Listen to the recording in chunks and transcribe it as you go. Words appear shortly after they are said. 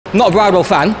Not a Bridewell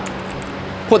fan.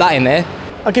 Put that in there.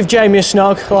 I'll give Jamie a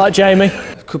snog. I like Jamie.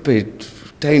 It could be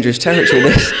dangerous territory,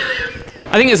 this.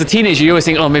 I think as a teenager you always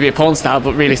think, oh, maybe a porn star,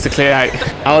 but realistically, like...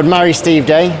 I would marry Steve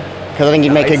Day, because I think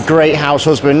he'd make a great house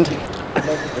husband.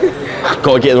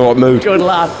 Got to get in the right mood. Good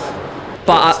lad.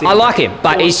 But I like him,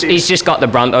 but he's just got the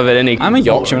brunt of it, isn't he? I'm a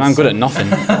Yorkshireman, I'm good at nothing.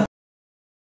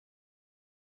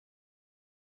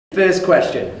 First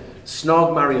question,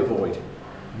 snog, marry, avoid.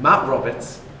 Matt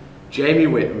Roberts, Jamie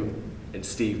Whittam and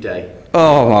Steve Day.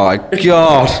 Oh my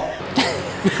God.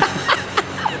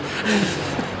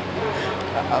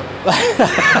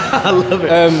 I love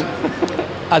it.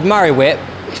 I'd marry Whit,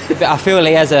 but I feel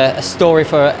he has a story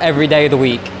for every day of the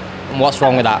week. And what's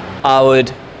wrong with that? I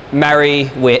would marry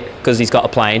Whit because he's got a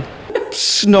plane.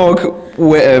 Snog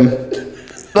Whittam.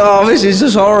 Oh, this is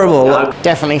just horrible.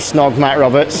 Definitely snog Matt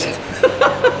Roberts.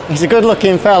 He's a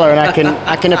good-looking fella, and I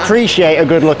can appreciate a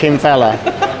good-looking fella.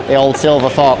 The old silver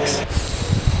fox.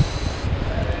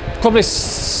 Probably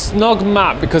snog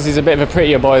Matt because he's a bit of a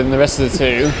prettier boy than the rest of the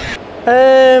two.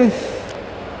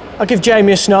 I'll give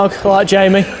Jamie a snog. I like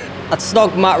Jamie. I'd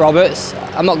snog Matt Roberts.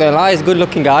 I'm not going to lie, he's a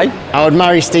good-looking guy. I would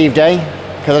marry Steve Day,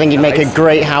 because I think he'd make a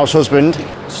great house husband.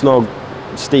 Snog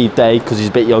Steve Day, because he's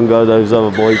a bit younger, those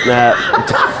other boys. Nah.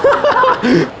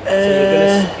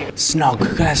 Snog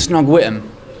Whittam.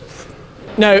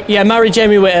 No, yeah, marry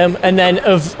Jamie Whittam, and then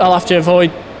I'll have to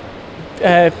avoid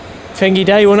Thingy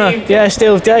Day, won't I? Yeah,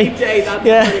 Steve Day.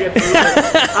 Yeah.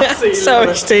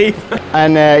 Sorry, Steve.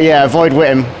 And yeah, avoid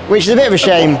Whittam, which is a bit of a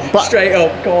shame. But Straight up,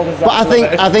 called us that. But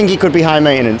I think he could be high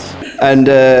maintenance. And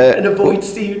avoid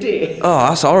Steve Day. Oh,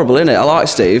 that's horrible, isn't it? I like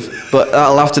Steve, but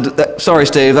that'll have to. Sorry,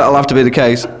 Steve, that'll have to be the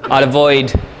case. I'd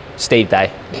avoid Steve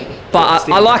Day. But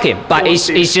I like him, but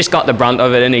he's just got the brunt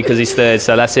of it, isn't he? Because he's third,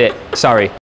 so that's it. Sorry.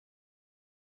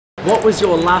 What was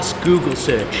your last Google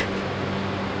search?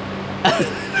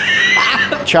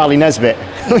 Charlie Nesbitt.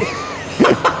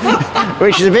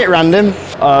 Which is a bit random.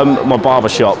 My barber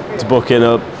shop to book in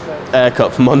a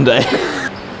haircut for Monday.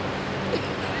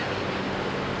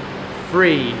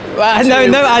 Free. I know it.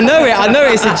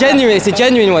 It's a genuine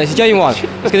one. It's a genuine one.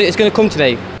 It's gonna come to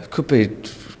me. It could be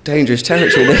dangerous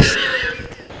territory, this.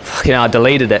 Fucking hell, I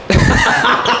deleted it.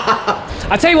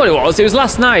 I tell you what it was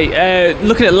last night,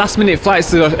 looking at last minute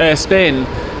flights to Spain.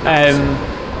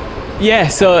 Yeah,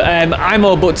 so I'm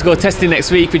all booked to go testing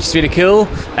next week, which is really cool.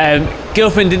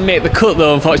 Girlfriend didn't make the cut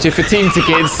though, unfortunately, for team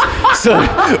tickets. So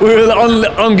we were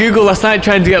on Google last night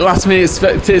trying to get last minute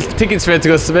tickets for her to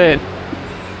go to Spain.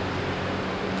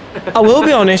 I will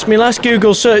be honest, my last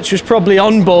Google search was probably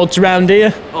on boards around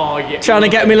here. Oh yeah. Trying to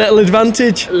get me little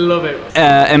advantage. Love it.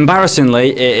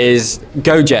 Embarrassingly, it is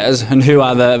Go Jetters and who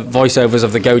are the voiceovers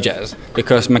of the Go Jetters,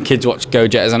 because my kids watch Go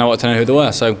Jetters and I want to know who they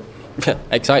were, so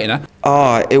exciting, huh?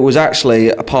 Ah, it was actually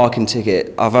a parking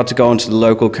ticket. I've had to go onto the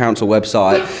local council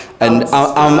website, and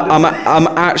I'm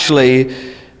actually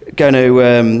going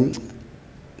to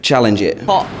challenge it.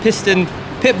 Hot piston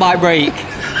pit bike brake.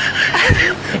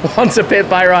 Once a pit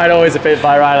bike ride, always a pit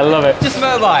bike ride. I love it. Just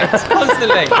motorbikes,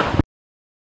 constantly.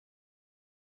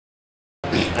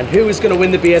 And who is going to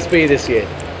win the BSB this year?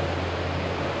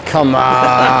 Come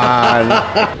on.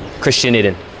 Christian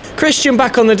Eden. Christian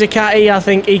back on the Ducati, I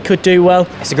think he could do well.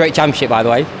 It's a great championship, by the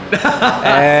way.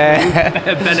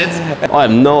 Bennetts. I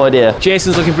have no idea.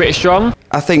 Jason's looking pretty strong.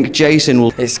 I think Jason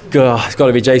will. It's got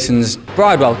to be Jason's.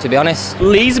 Bridewell, to be honest.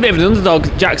 Lee's a bit of an underdog.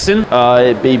 Jackson.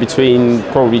 It'd be between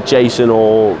probably Jason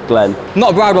or Glenn.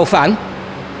 Not a Bridewell fan.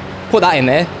 Put that in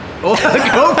there. Oh,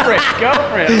 go for it, go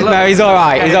for it. No, he's all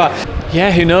right. He's all right.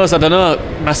 Yeah, who knows? I don't know.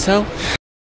 Marcel.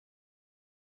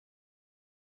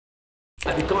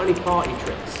 Have you got any party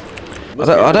tricks?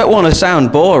 I don't want to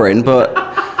sound boring, but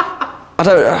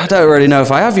I don't really know if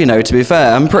I have. You know, to be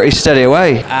fair, I'm pretty steady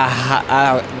away.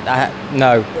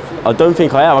 No. I don't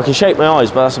think I have. I can shake my eyes,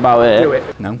 but that's about it. Do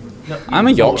it. No. I'm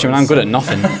a Yorkshireman, I'm good at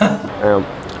nothing.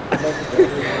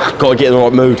 Got to get in the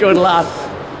right mood. Good lad.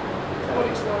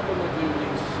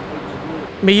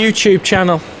 My YouTube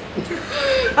channel.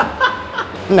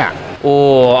 Nah.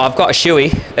 Oh, I've got a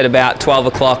shoey at about 12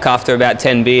 o'clock after about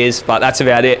 10 beers, but that's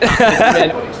about it.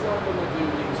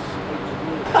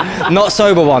 Not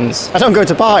sober ones. I don't go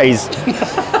to parties.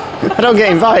 I don't get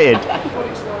invited.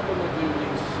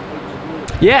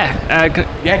 Yeah.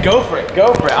 Yeah, go for it,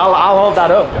 go for it. I'll hold that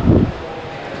up.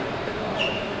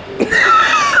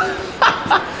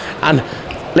 And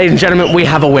ladies and gentlemen, we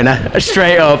have a winner.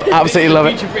 Straight up, absolutely love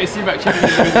it.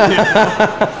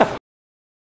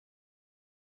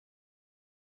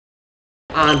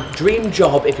 And dream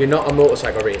job if you're not a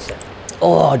motorcycle racer.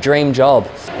 Oh, dream job.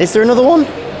 Is there another one?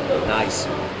 Nice.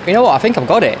 You know what? I think I've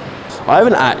got it. I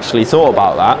haven't actually thought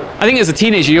about that. I think as a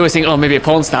teenager you always think, oh, maybe a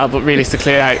porn star, but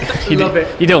realistically, like, you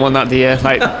don't want that, do you?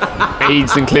 Like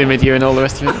AIDS and chlamydia and all the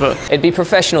rest of it. But It'd be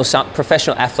professional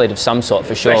athlete of some sort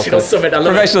for sure. Professional summit, I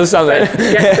love Professional summit.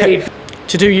 Get paid.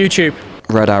 To do YouTube.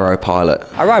 Red Arrow pilot.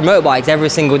 I ride motorbikes every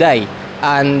single day,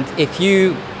 and if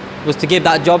you was to give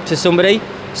that job to somebody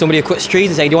who cuts trees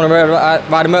and say, do you want to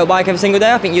ride a motorbike every single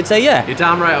day? I think you'd say, yeah. You're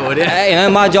damn right I would, yeah. You know,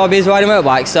 my job is riding a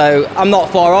motorbike, so I'm not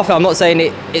far off. I'm not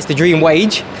saying it's the dream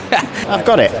wage. I've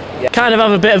got it. Kind of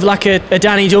have a bit of like a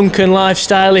Danny Duncan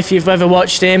lifestyle if you've ever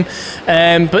watched him,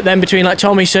 but then between like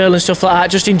Tommy Searle and stuff like that,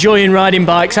 just enjoying riding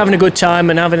bikes, having a good time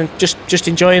and having just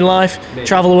enjoying life,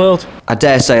 travel the world. I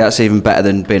dare say that's even better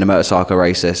than being a motorcycle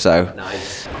racer, so...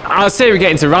 Nice. I'd say we're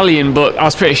getting to rallying, but I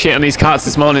was pretty shit on these karts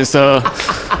this morning, so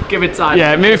Give it time.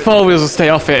 yeah, maybe 4 wheels will stay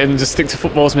off it and just stick to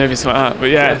footballs, maybe something like that. But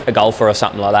yeah. A golfer or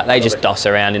something like that. They just doss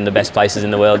around in the best places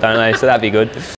in the world, don't they? So that'd be good.